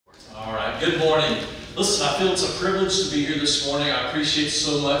Good morning. Listen, I feel it's a privilege to be here this morning. I appreciate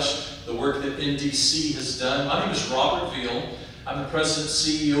so much the work that NDC has done. My name is Robert Veal. I'm the President and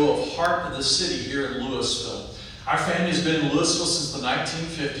CEO of Heart of the City here in Lewisville. Our family has been in Lewisville since the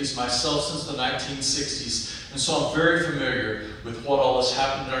 1950s, myself since the 1960s, and so I'm very familiar with what all has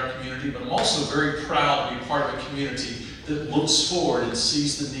happened in our community, but I'm also very proud to be part of a community that looks forward and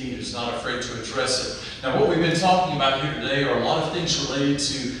sees the need and is not afraid to address it. Now, what we've been talking about here today are a lot of things related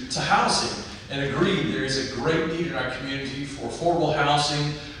to housing, and agreed, there is a great need in our community for affordable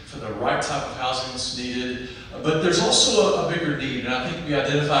housing, for the right type of housing that's needed, but there's also a bigger need, and I think we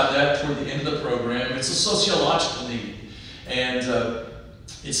identified that toward the end of the program. It's a sociological need, and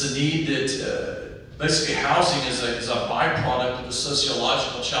it's a need that basically housing is a byproduct of the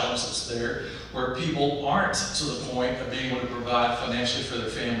sociological challenge that's there, where people aren't to the point of being able to provide financially for their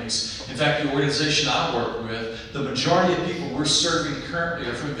families. In fact, the organization I work with, the majority of people we're serving currently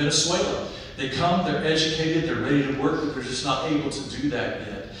are from Venezuela. They come, they're educated, they're ready to work, but they're just not able to do that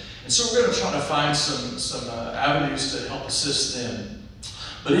yet. And so we're going to try to find some avenues to help assist them.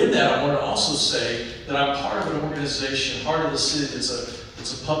 But in that, I want to also say that I'm part of an organization, Heart of the City.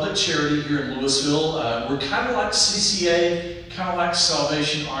 It's a public charity here in Lewisville. We're kind of like CCA, kind of like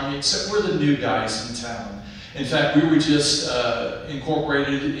Salvation Army, except we're the new guys in town. In fact, we were just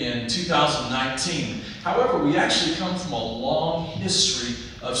incorporated in 2019. However, we actually come from a long history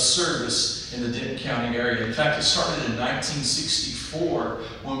of service in the Denton County area. In fact, it started in 1964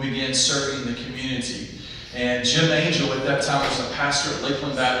 when we began serving the community. And Jim Angel at that time was a pastor at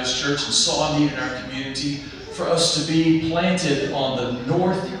Lakeland Baptist Church and saw a need in our community for us to be planted on the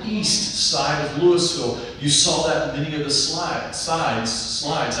northeast side of Lewisville. You saw that in many of the slides.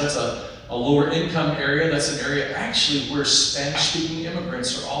 That's a lower income area. That's an area actually where Spanish-speaking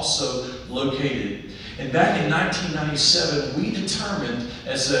immigrants are also located. And back in 1997, we determined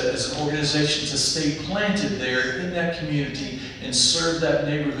as an organization to stay planted there in that community and serve that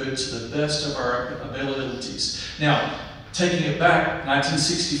neighborhood to the best of our abilities. Now, taking it back,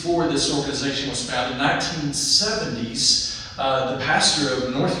 1964, this organization was founded. In 1970s, the pastor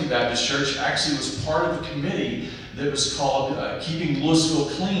of Northview Baptist Church actually was part of a committee that was called Keeping Lewisville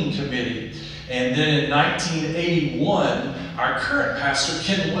Clean Committee. And then in 1981, our current pastor,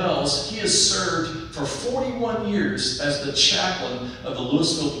 Ken Wells, he has served for 41 years as the chaplain of the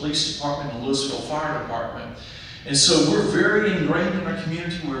Lewisville Police Department and the Lewisville Fire Department. And so we're very ingrained in our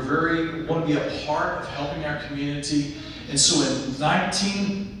community. We want to be a part of helping our community. And so in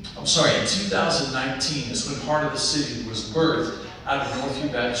 2019 is when Heart of the City was birthed out of Northview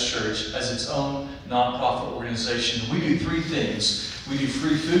Baptist Church as its own nonprofit organization. We do three things. We do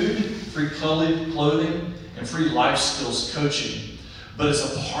free food, free clothing, and free life skills coaching. But as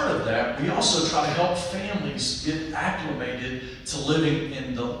a part of that, we also try to help families get acclimated to living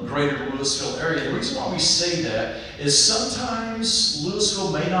in the greater Lewisville area. The reason why we say that is sometimes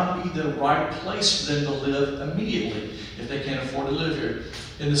Lewisville may not be the right place for them to live immediately if they can't afford to live here.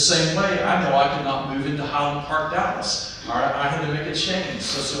 In the same way, I know I could not move into Highland Park, Dallas. I had to make a change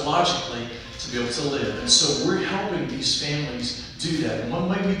sociologically to be able to live. And so we're helping these families do that. And one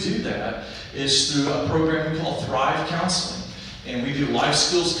way we do that is through a program we call Thrive Counseling. And we do life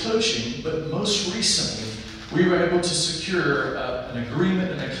skills coaching, but most recently, we were able to secure an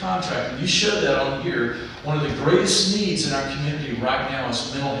agreement and a contract. And you showed that on here. One of the greatest needs in our community right now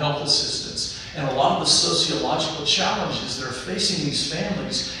is mental health assistance. And a lot of the sociological challenges that are facing these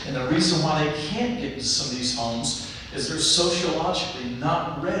families, and the reason why they can't get into some of these homes is they're sociologically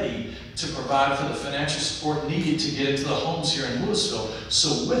not ready to provide for the financial support needed to get into the homes here in Lewisville.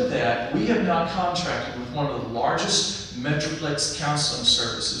 So with that, we have now contracted with one of the largest Metroplex counseling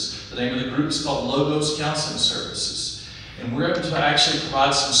services. The name of the group is called Logos Counseling Services. And we're able to actually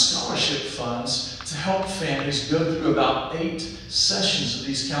provide some scholarship funds to help families go through about 8 sessions of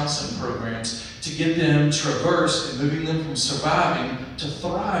these counseling programs to get them traversed and moving them from surviving to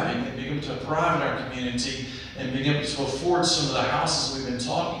thriving and being able to thrive in our community and being able to afford some of the houses we've been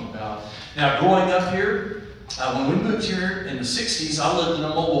talking about. Now, growing up here, when we moved here in the 60s, I lived in a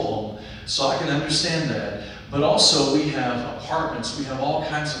mobile home, so I can understand that. But also we have apartments, we have all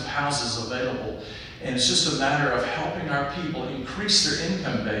kinds of houses available. And it's just a matter of helping our people increase their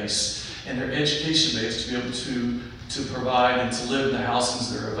income base and their education base to be able to provide and to live in the housings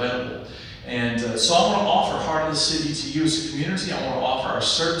that are available. And so I want to offer Heart of the City to you as a community. I want to offer our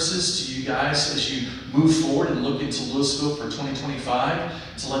services to you guys as you move forward and look into Lewisville for 2025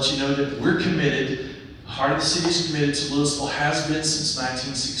 to let you know that we're committed. Heart of the City is committed to Lewisville, has been since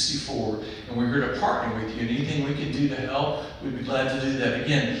 1964, and we're here to partner with you. And anything we can do to help, we'd be glad to do that.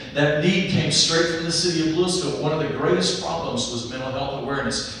 Again, that need came straight from the city of Lewisville. One of the greatest problems was mental health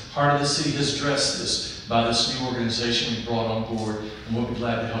awareness. Heart of the City has addressed this by this new organization we brought on board, and we'll be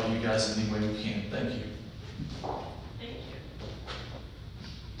glad to help you guys in any way we can. Thank you. Thank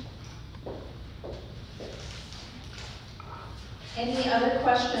you. Any other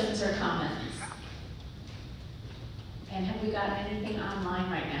questions or comments? And have we got anything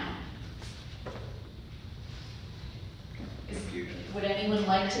online right now? Would anyone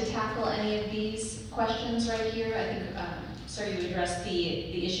like to tackle any of these questions right here? I think, sir, you addressed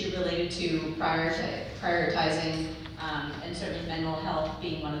the issue related to prioritizing and certainly mental health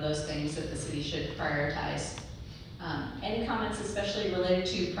being one of those things that the city should prioritize. Any comments especially related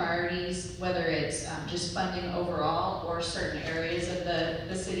to priorities, whether it's just funding overall or certain areas of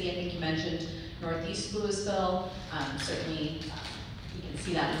the city? I think you mentioned Northeast Lewisville. Certainly, you can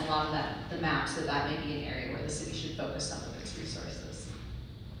see that in a lot of the maps that may be an area where the city should focus some of its resources.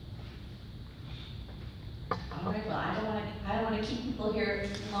 All right, well, I don't want to keep people here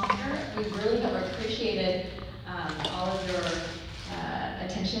longer. We really have appreciated all of your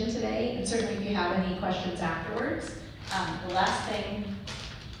attention today, and certainly if you have any questions afterwards. The last thing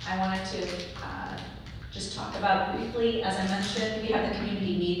I wanted to just talk about briefly, as I mentioned, we have the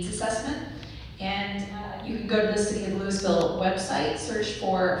community needs assessment, and you can go to the City of Lewisville website, search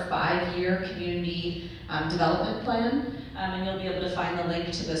for 5-year community development plan, and you'll be able to find the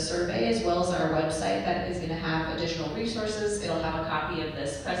link to the survey as well as our website that is going to have additional resources. It'll have a copy of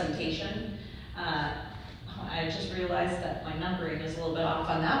this presentation. I just realized that my numbering is a little bit off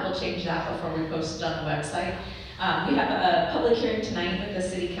on that. We'll change that before we post it on the website. We have a public hearing tonight with the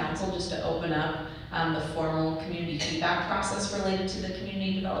City Council just to open up the formal community feedback process related to the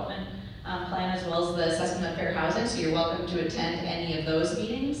community development plan as well as the assessment of fair housing, so you're welcome to attend any of those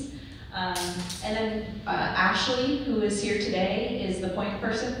meetings. And then Ashley, who is here today, is the point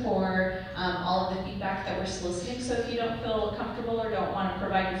person for all of the feedback that we're soliciting. So if you don't feel comfortable or don't want to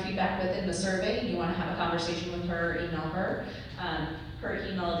provide your feedback within the survey, and you want to have a conversation with her or email her, her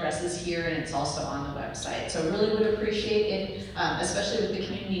email address is here and it's also on the website. So really would appreciate it, especially with the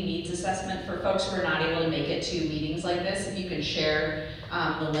community needs assessment, for folks who are not able to make it to meetings like this, if you can share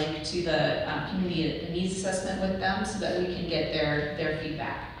the link to the community needs assessment with them so that we can get their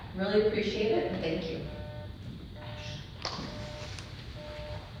feedback. Really appreciate it, and thank you.